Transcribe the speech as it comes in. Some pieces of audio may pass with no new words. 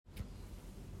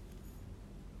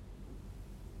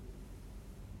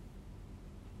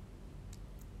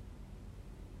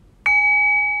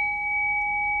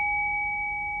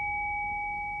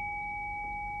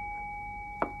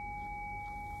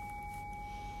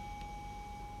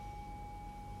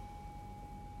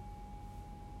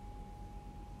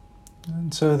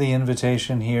And so the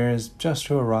invitation here is just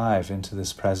to arrive into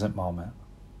this present moment.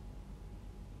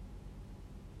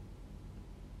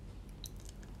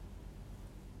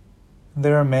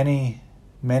 There are many,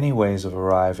 many ways of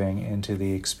arriving into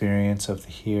the experience of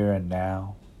the here and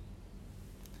now.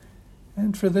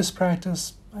 And for this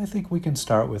practice, I think we can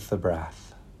start with the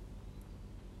breath.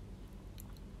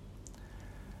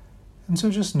 And so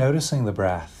just noticing the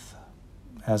breath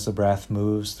as the breath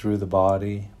moves through the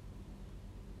body.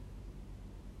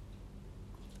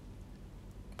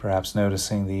 Perhaps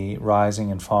noticing the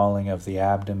rising and falling of the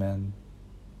abdomen,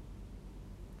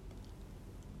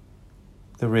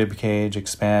 the rib cage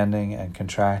expanding and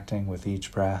contracting with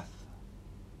each breath.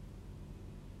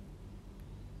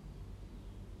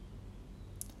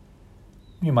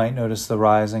 You might notice the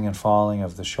rising and falling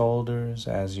of the shoulders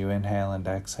as you inhale and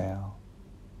exhale.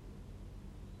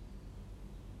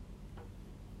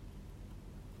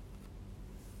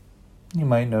 You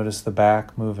might notice the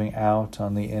back moving out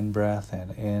on the in-breath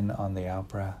and in on the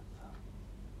out-breath.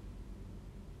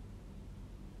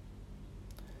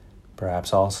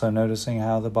 Perhaps also noticing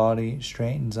how the body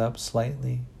straightens up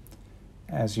slightly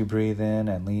as you breathe in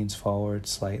and leans forward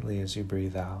slightly as you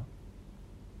breathe out.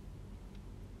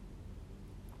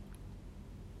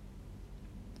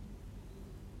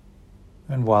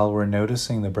 And while we're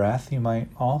noticing the breath, you might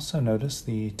also notice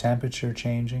the temperature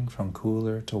changing from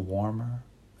cooler to warmer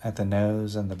at the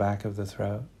nose and the back of the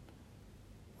throat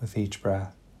with each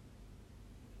breath.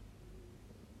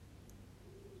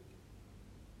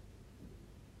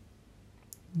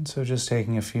 And so just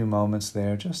taking a few moments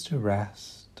there just to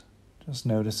rest, just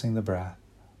noticing the breath.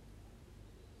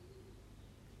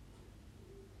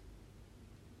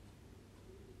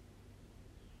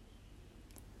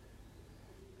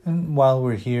 And while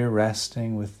we're here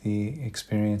resting with the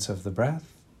experience of the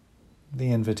breath,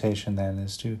 the invitation then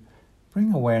is to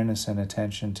bring awareness and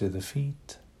attention to the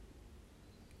feet.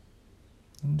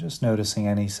 And just noticing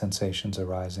any sensations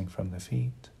arising from the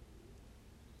feet.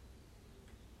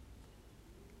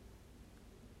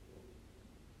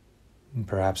 And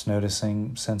perhaps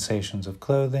noticing sensations of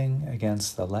clothing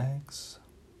against the legs.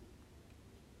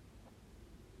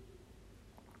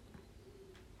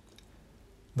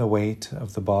 The weight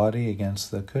of the body against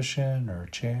the cushion or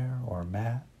chair or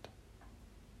mat.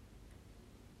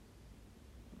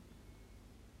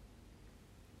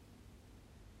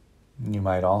 You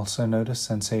might also notice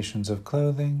sensations of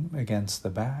clothing against the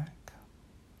back.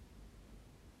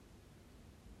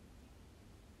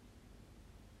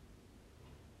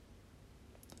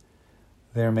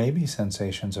 There may be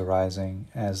sensations arising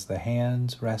as the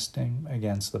hands resting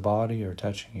against the body or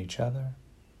touching each other.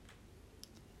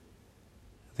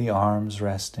 The arms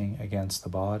resting against the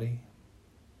body.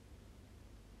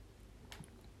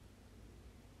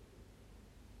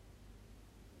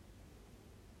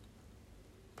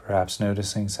 Perhaps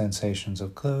noticing sensations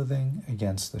of clothing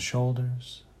against the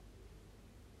shoulders.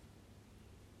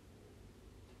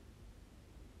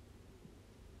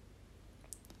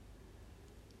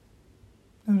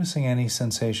 Noticing any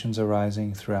sensations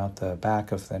arising throughout the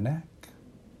back of the neck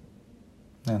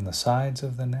and the sides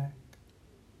of the neck.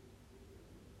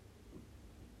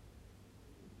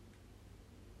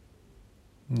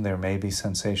 There may be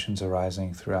sensations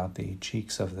arising throughout the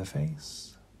cheeks of the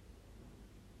face.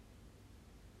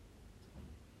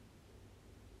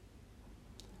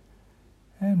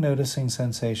 And noticing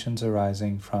sensations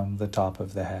arising from the top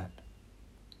of the head.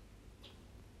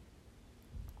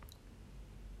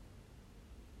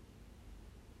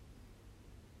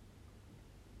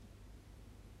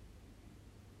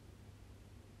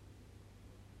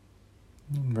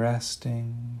 And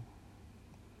resting,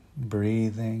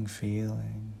 breathing,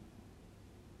 feeling.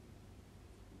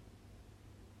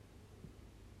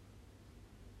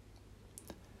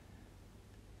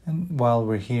 And while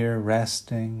we're here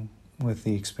resting with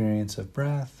the experience of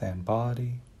breath and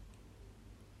body,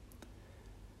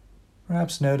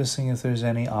 perhaps noticing if there's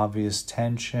any obvious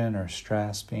tension or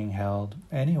stress being held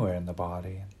anywhere in the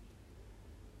body.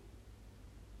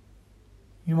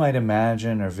 You might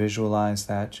imagine or visualize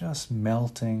that just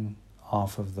melting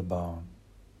off of the bone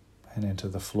and into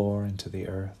the floor, into the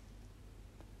earth.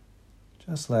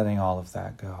 Just letting all of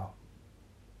that go.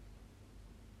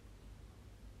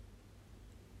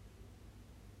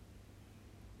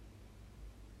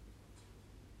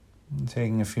 And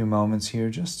taking a few moments here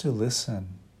just to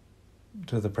listen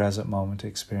to the present moment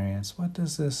experience. What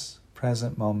does this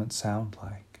present moment sound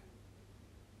like?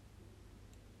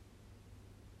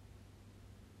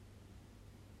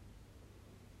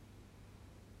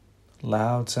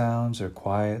 Loud sounds or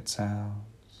quiet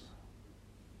sounds?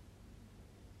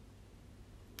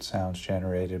 Sounds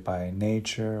generated by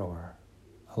nature or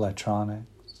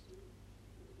electronics.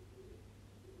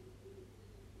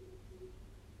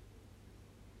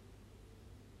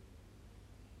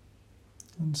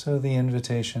 And so the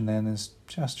invitation then is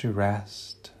just to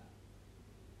rest,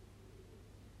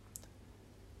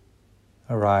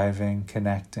 arriving,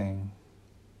 connecting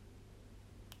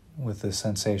with the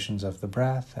sensations of the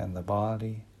breath and the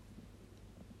body,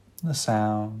 the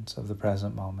sounds of the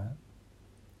present moment.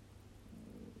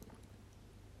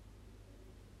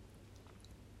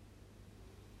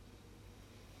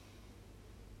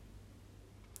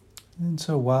 And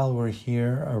so while we're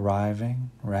here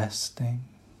arriving, resting,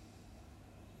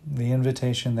 the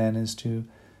invitation then is to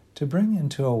bring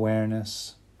into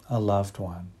awareness a loved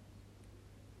one.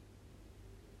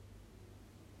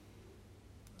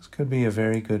 This could be a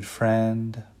very good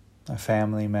friend, a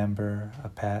family member, a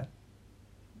pet,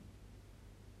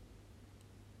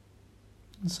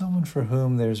 and someone for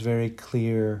whom there's very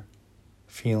clear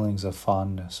feelings of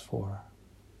fondness for.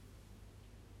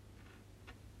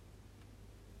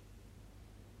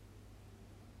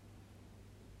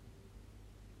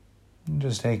 And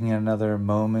just taking another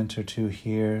moment or two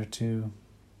here to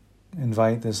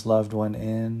invite this loved one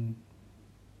in,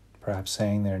 perhaps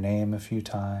saying their name a few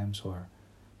times, or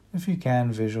if you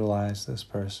can, visualize this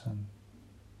person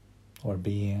or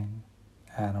being,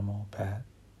 animal, pet.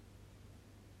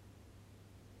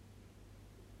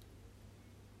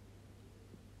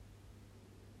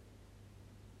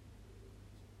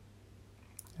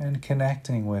 And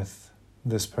connecting with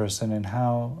this person and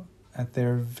how, at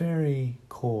their very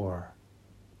core,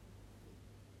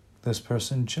 this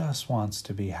person just wants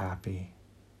to be happy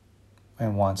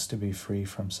and wants to be free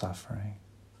from suffering.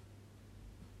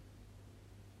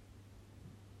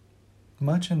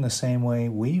 Much in the same way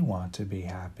we want to be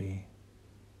happy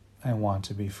and want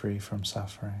to be free from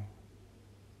suffering.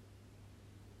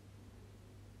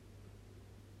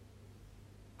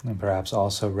 And perhaps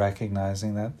also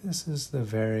recognizing that this is the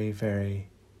very, very,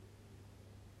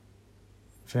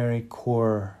 very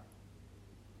core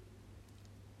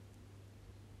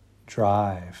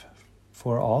drive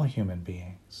for all human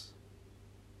beings.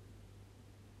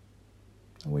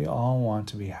 We all want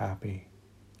to be happy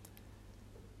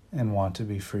and want to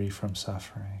be free from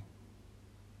suffering.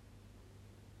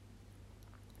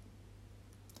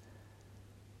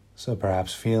 So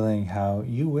perhaps feeling how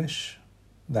you wish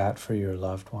that for your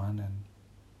loved one, and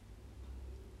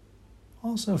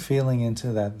also feeling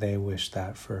into that they wish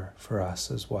that for us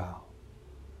as well.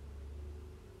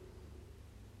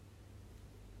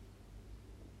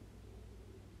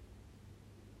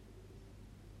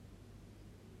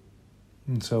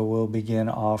 And so we'll begin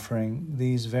offering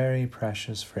these very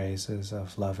precious phrases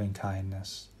of loving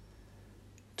kindness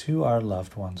to our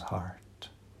loved one's heart.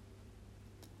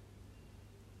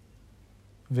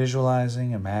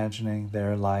 Visualizing, imagining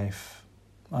their life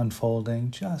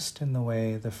unfolding just in the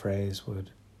way the phrase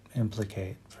would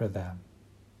implicate for them.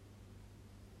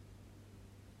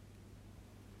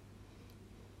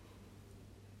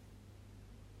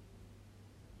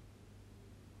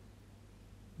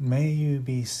 May you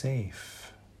be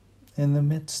safe in the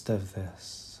midst of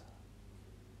this.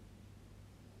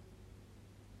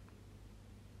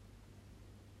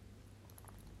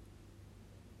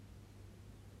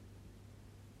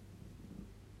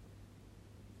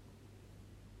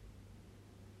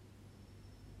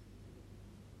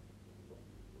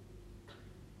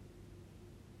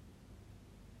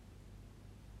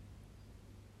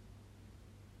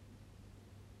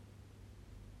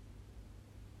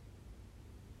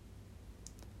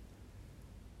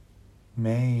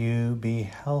 May you be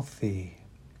healthy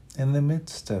in the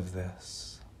midst of this.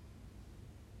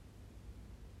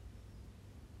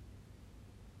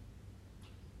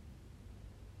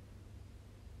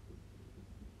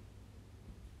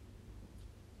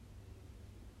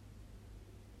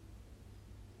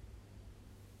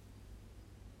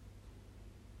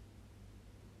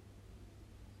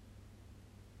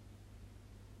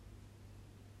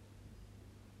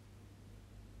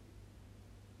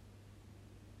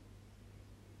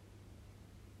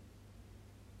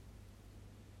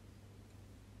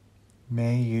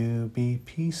 May you be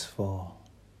peaceful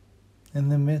in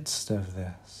the midst of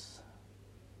this.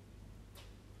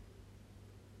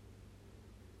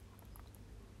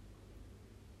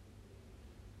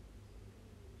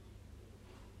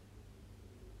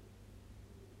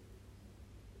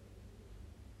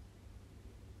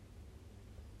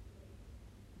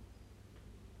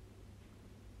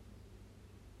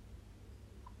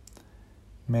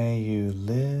 May you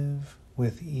live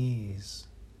with ease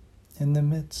in the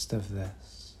midst of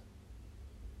this.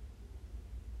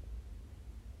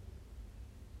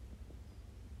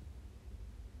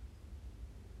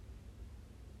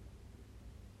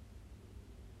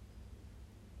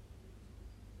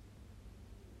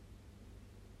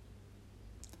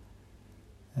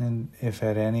 And if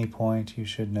at any point you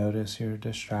should notice you're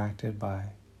distracted by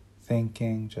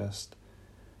thinking, just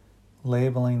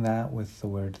labeling that with the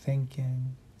word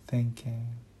thinking,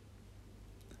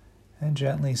 and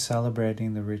gently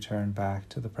celebrating the return back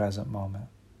to the present moment.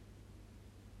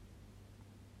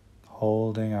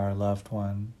 Holding our loved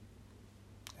one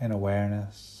in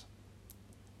awareness.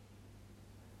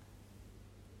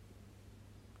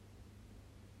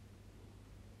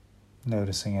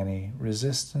 Noticing any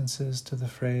resistances to the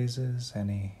phrases,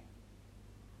 any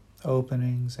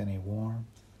openings, any warmth.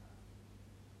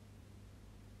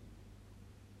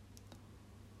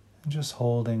 And just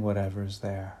holding whatever's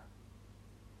there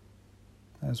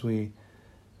as we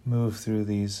move through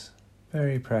these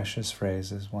very precious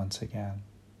phrases once again.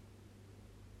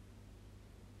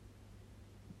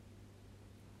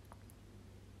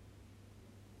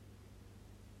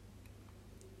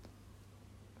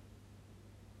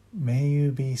 May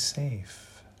you be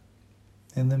safe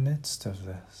in the midst of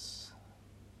this.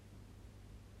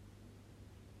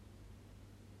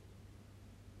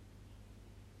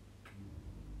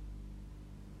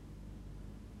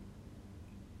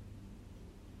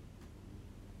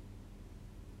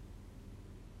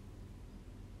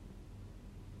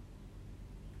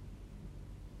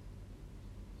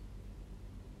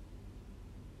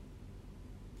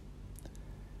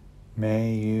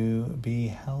 May you be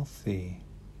healthy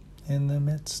in the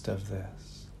midst of this.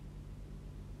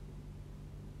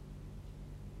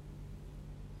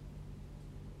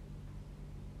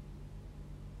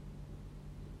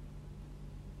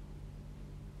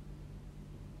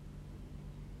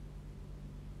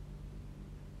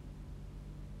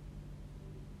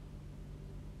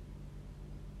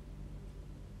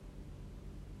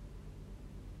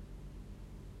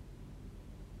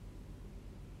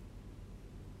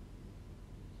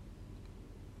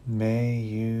 May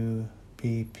you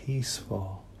be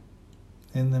peaceful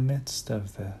in the midst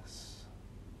of this.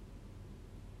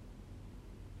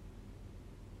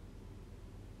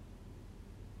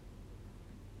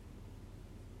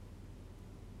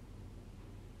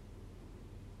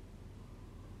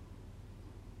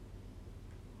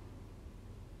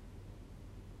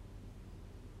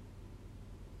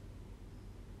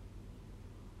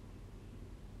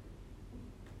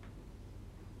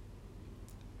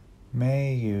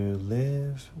 May you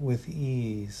live with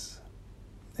ease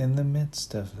in the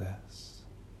midst of this.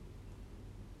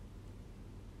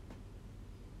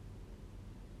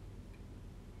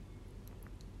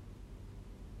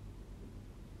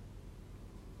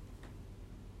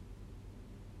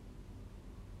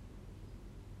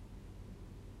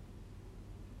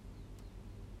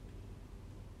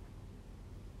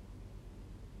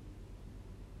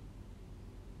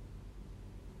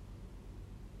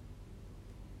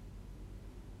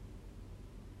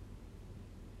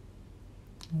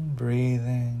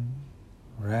 Breathing,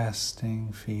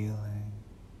 resting, feeling.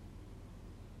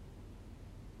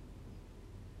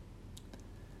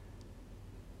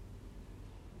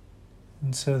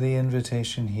 And so the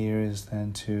invitation here is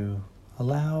then to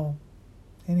allow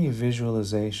any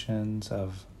visualizations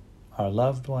of our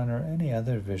loved one or any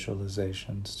other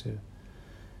visualizations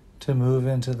to move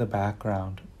into the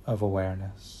background of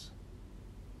awareness.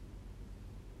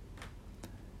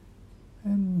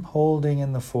 And holding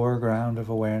in the foreground of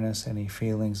awareness any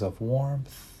feelings of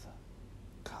warmth,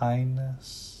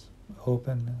 kindness,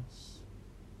 openness.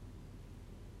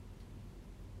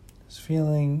 Just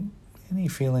feeling any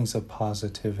feelings of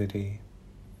positivity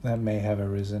that may have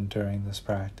arisen during this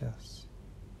practice.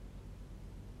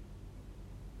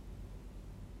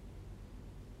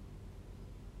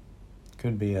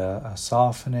 Could be a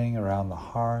softening around the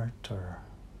heart or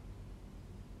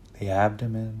the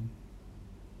abdomen.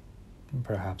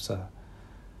 Perhaps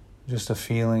just a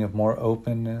feeling of more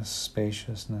openness,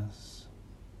 spaciousness.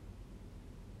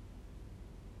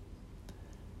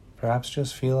 Perhaps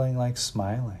just feeling like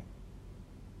smiling.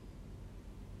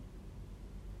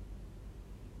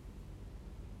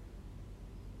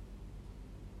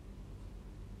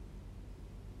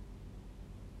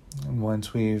 And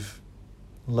once we've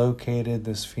located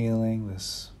this feeling,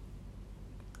 this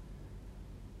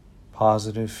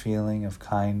positive feeling of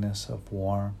kindness, of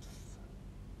warmth,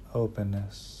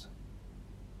 openness,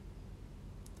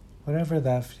 whatever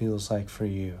that feels like for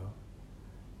you,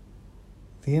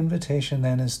 the invitation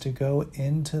then is to go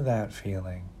into that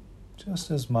feeling just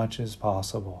as much as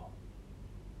possible.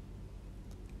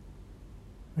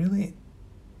 Really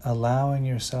allowing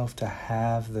yourself to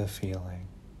have the feeling,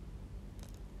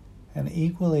 and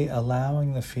equally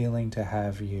allowing the feeling to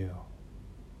have you.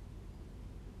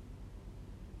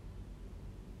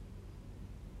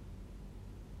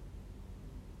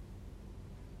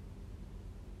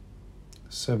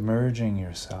 submerging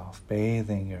yourself,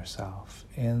 bathing yourself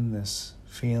in this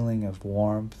feeling of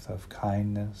warmth, of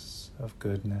kindness, of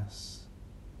goodness,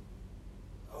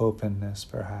 openness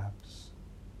perhaps.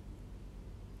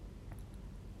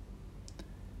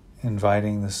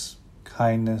 Inviting this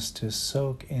kindness to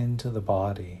soak into the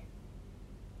body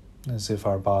as if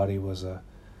our body was a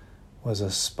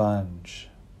sponge,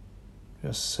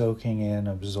 just soaking in,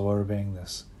 absorbing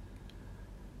this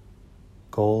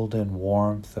golden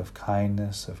warmth of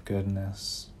kindness, of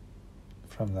goodness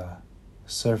from the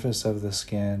surface of the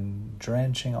skin,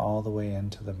 drenching all the way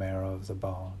into the marrow of the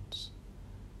bones.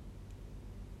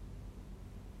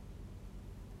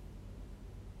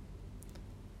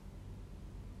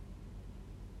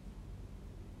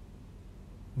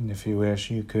 And if you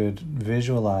wish, you could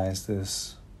visualize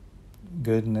this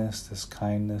goodness, this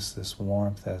kindness, this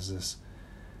warmth as this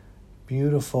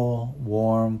beautiful,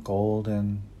 warm,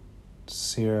 golden,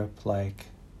 syrup-like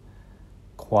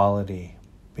quality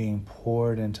being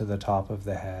poured into the top of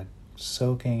the head,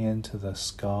 soaking into the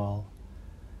skull,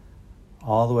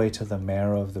 all the way to the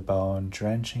marrow of the bone,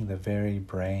 drenching the very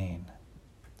brain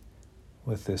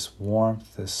with this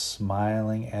warmth, this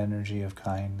smiling energy of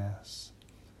kindness,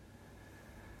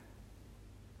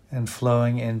 and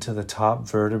flowing into the top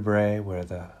vertebrae where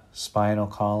the spinal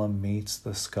column meets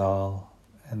the skull,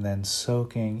 and then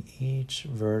soaking each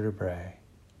vertebrae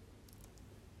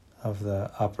of the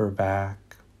upper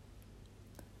back,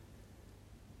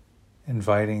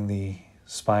 inviting the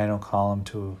spinal column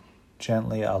to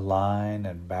gently align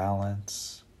and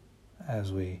balance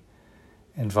as we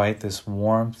invite this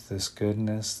warmth, this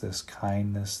goodness, this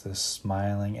kindness, this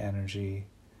smiling energy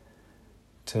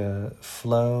to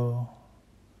flow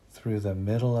through the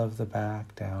middle of the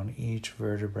back, down each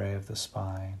vertebrae of the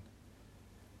spine,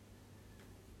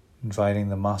 inviting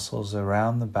the muscles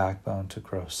around the backbone to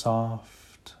grow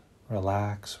soft,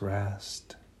 relax,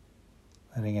 rest,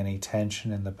 letting any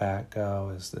tension in the back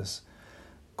go as this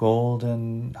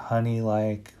golden,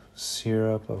 honey-like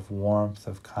syrup of warmth,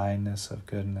 of kindness, of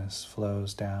goodness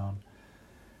flows down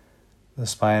the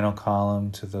spinal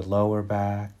column to the lower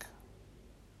back,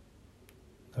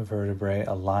 the vertebrae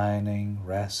aligning,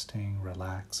 resting,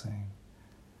 relaxing.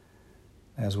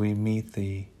 As we meet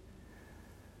the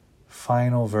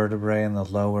final vertebrae in the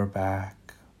lower back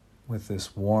with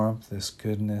this warmth, this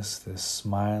goodness, this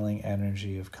smiling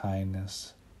energy of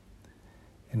kindness,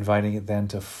 inviting it then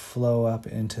to flow up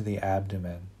into the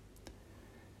abdomen,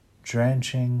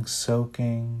 drenching,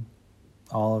 soaking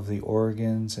all of the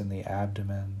organs in the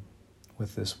abdomen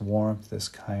with this warmth, this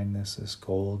kindness, this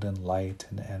golden light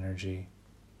and energy,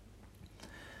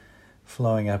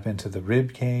 flowing up into the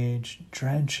rib cage,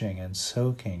 drenching and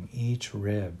soaking each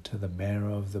rib to the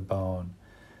marrow of the bone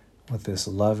with this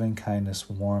loving kindness,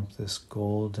 warmth, this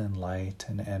golden light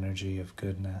and energy of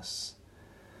goodness,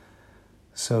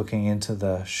 soaking into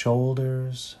the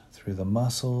shoulders, through the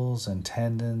muscles and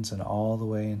tendons and all the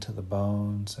way into the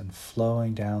bones, and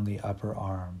flowing down the upper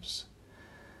arms,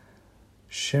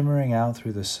 shimmering out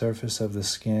through the surface of the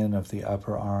skin of the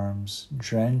upper arms,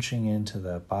 drenching into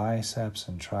the biceps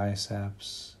and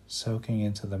triceps, soaking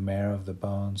into the marrow of the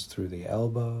bones through the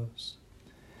elbows,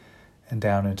 and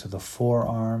down into the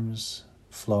forearms,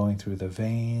 flowing through the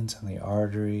veins and the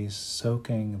arteries,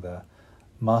 soaking the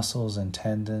muscles and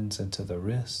tendons into the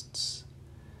wrists,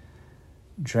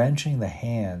 drenching the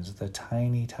hands, the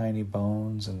tiny, tiny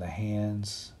bones in the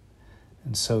hands,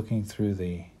 and soaking through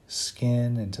the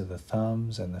skin into the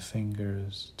thumbs and the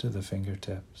fingers to the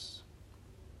fingertips.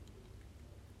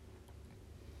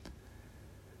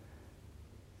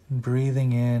 And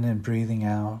breathing in and breathing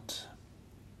out,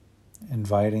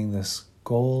 inviting this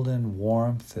golden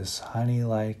warmth, this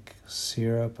honey-like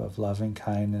syrup of loving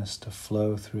kindness to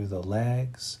flow through the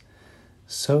legs,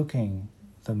 soaking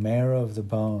the marrow of the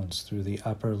bones through the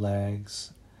upper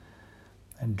legs,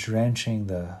 and drenching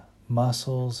the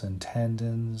muscles and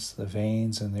tendons, the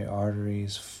veins and the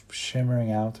arteries,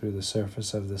 shimmering out through the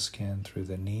surface of the skin, through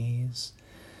the knees,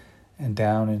 and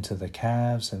down into the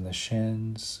calves and the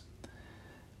shins,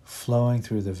 flowing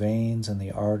through the veins and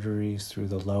the arteries, through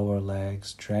the lower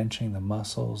legs, drenching the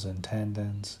muscles and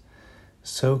tendons,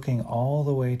 soaking all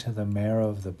the way to the marrow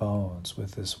of the bones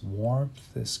with this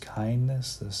warmth, this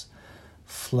kindness, this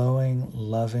flowing,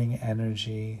 loving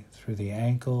energy through the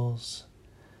ankles,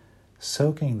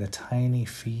 soaking the tiny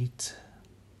feet,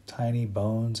 tiny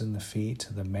bones in the feet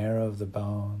to the marrow of the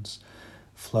bones,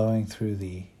 flowing through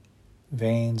the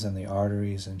veins and the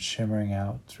arteries and shimmering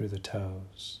out through the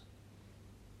toes.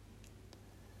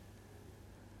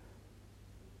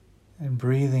 And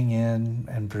breathing in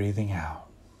and breathing out,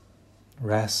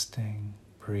 resting,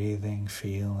 breathing,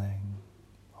 feeling,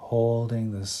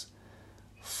 holding this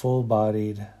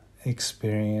full-bodied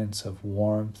experience of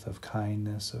warmth, of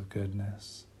kindness, of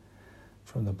goodness,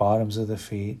 from the bottoms of the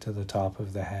feet to the top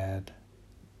of the head,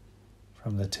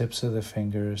 from the tips of the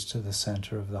fingers to the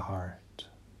center of the heart.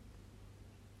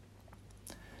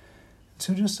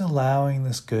 So just allowing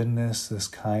this goodness, this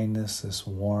kindness, this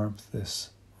warmth, this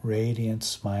radiant,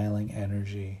 smiling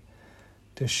energy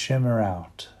to shimmer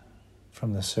out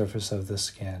from the surface of the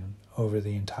skin over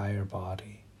the entire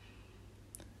body.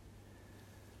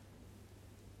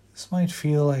 This might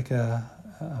feel like a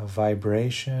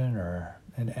vibration or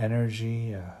an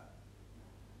energy,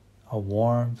 a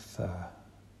warmth, a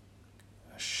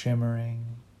shimmering.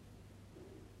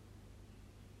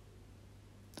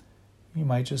 You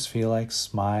might just feel like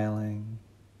smiling.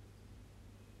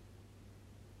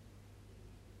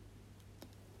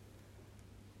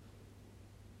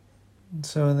 And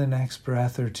so in the next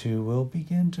breath or two, we'll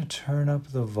begin to turn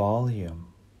up the volume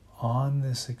on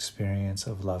this experience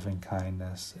of loving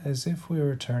kindness, as if we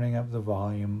were turning up the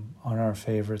volume on our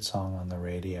favorite song on the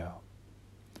radio.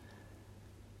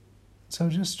 So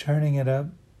just turning it up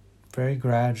very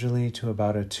gradually to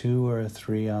about a 2 or a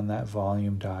 3 on that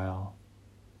volume dial.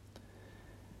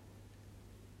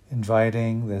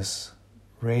 Inviting this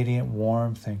radiant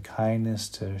warmth and kindness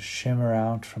to shimmer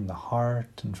out from the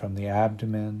heart and from the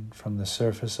abdomen, from the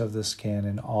surface of the skin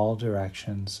in all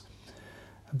directions,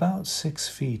 about 6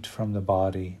 feet from the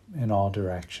body in all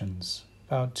directions,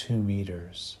 about 2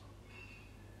 meters.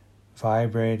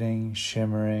 Vibrating,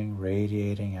 shimmering,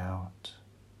 radiating out.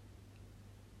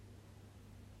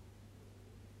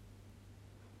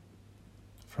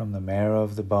 From the marrow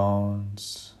of the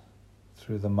bones,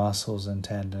 through the muscles and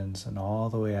tendons, and all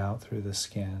the way out through the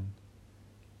skin,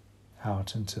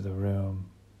 out into the room,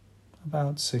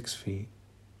 about 6 feet.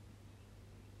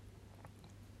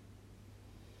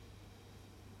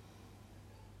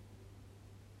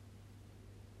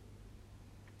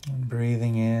 And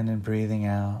breathing in and breathing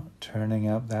out, turning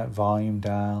up that volume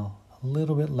dial a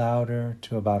little bit louder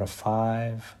to about a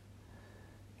 5,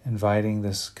 inviting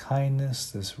this kindness,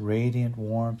 this radiant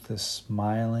warmth, this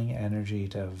smiling energy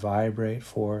to vibrate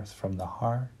forth from the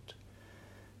heart,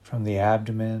 from the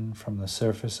abdomen, from the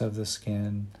surface of the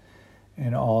skin,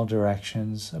 in all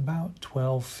directions, about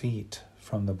 12 feet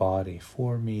from the body,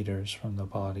 4 meters from the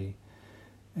body,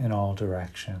 in all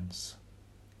directions.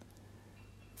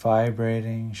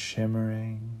 Vibrating,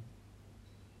 shimmering.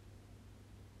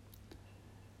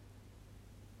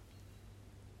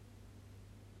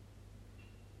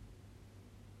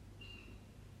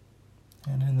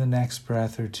 And in the next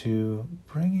breath or two,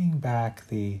 bringing back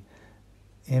the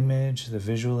image, the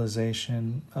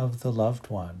visualization of the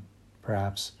loved one,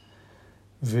 perhaps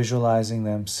visualizing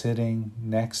them sitting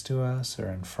next to us or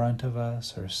in front of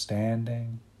us or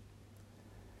standing.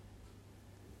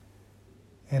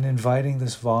 And inviting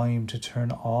this volume to turn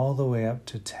all the way up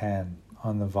to 10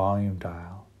 on the volume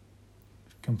dial,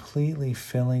 completely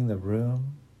filling the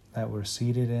room that we're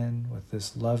seated in with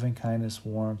this loving kindness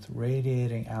warmth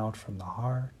radiating out from the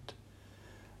heart,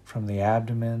 from the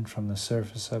abdomen, from the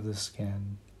surface of the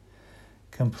skin,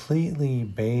 completely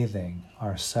bathing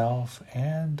ourself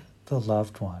and the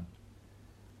loved one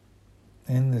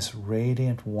in this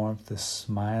radiant warmth, this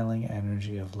smiling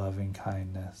energy of loving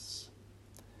kindness.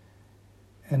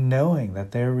 And knowing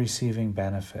that they're receiving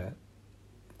benefit,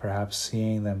 perhaps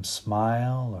seeing them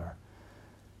smile or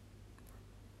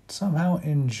somehow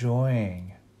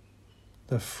enjoying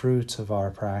the fruits of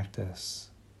our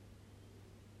practice.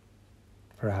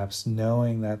 Perhaps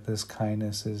knowing that this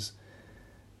kindness is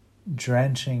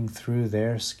drenching through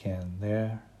their skin,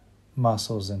 their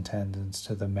muscles and tendons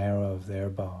to the marrow of their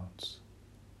bones,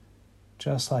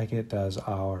 just like it does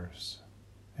ours,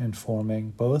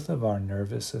 informing both of our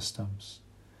nervous systems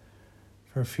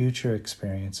for future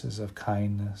experiences of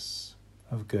kindness,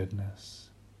 of goodness.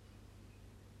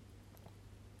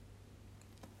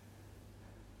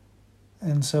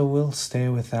 And so we'll stay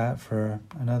with that for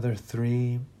another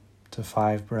 3 to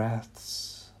 5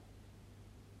 breaths,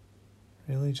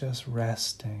 really just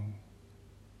resting,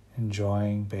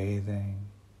 enjoying, bathing,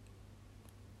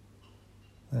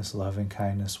 this loving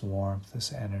kindness warmth,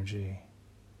 this energy,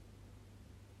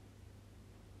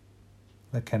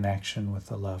 the connection with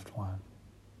the loved one.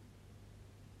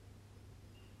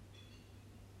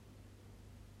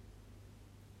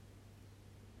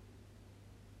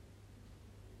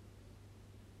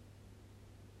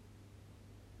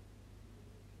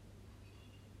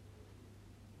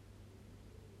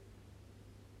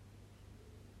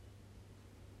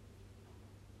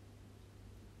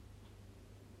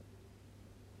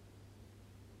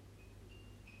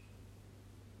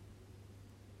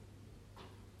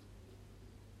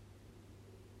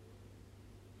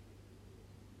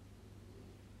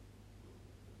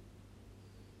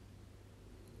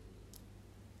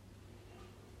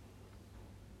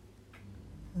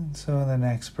 And so in the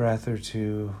next breath or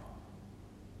two,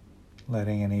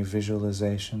 letting any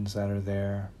visualizations that are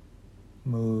there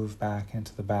move back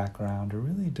into the background or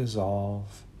really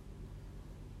dissolve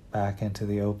back into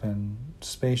the open,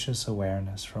 spacious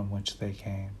awareness from which they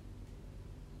came.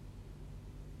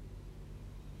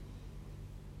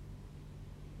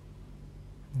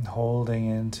 And holding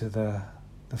into the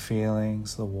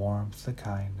feelings, the warmth, the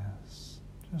kindness,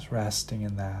 just resting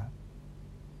in that.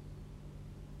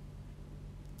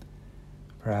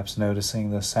 Perhaps noticing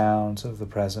the sounds of the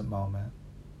present moment,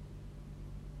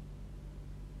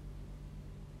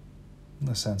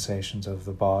 the sensations of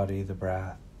the body, the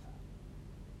breath.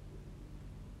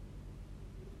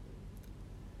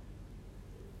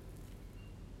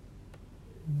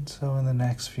 And so in the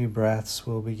next few breaths,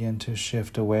 we'll begin to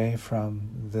shift away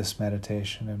from this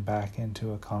meditation and back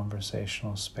into a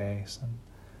conversational space. And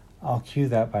I'll cue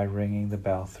that by ringing the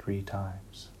bell 3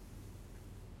 times.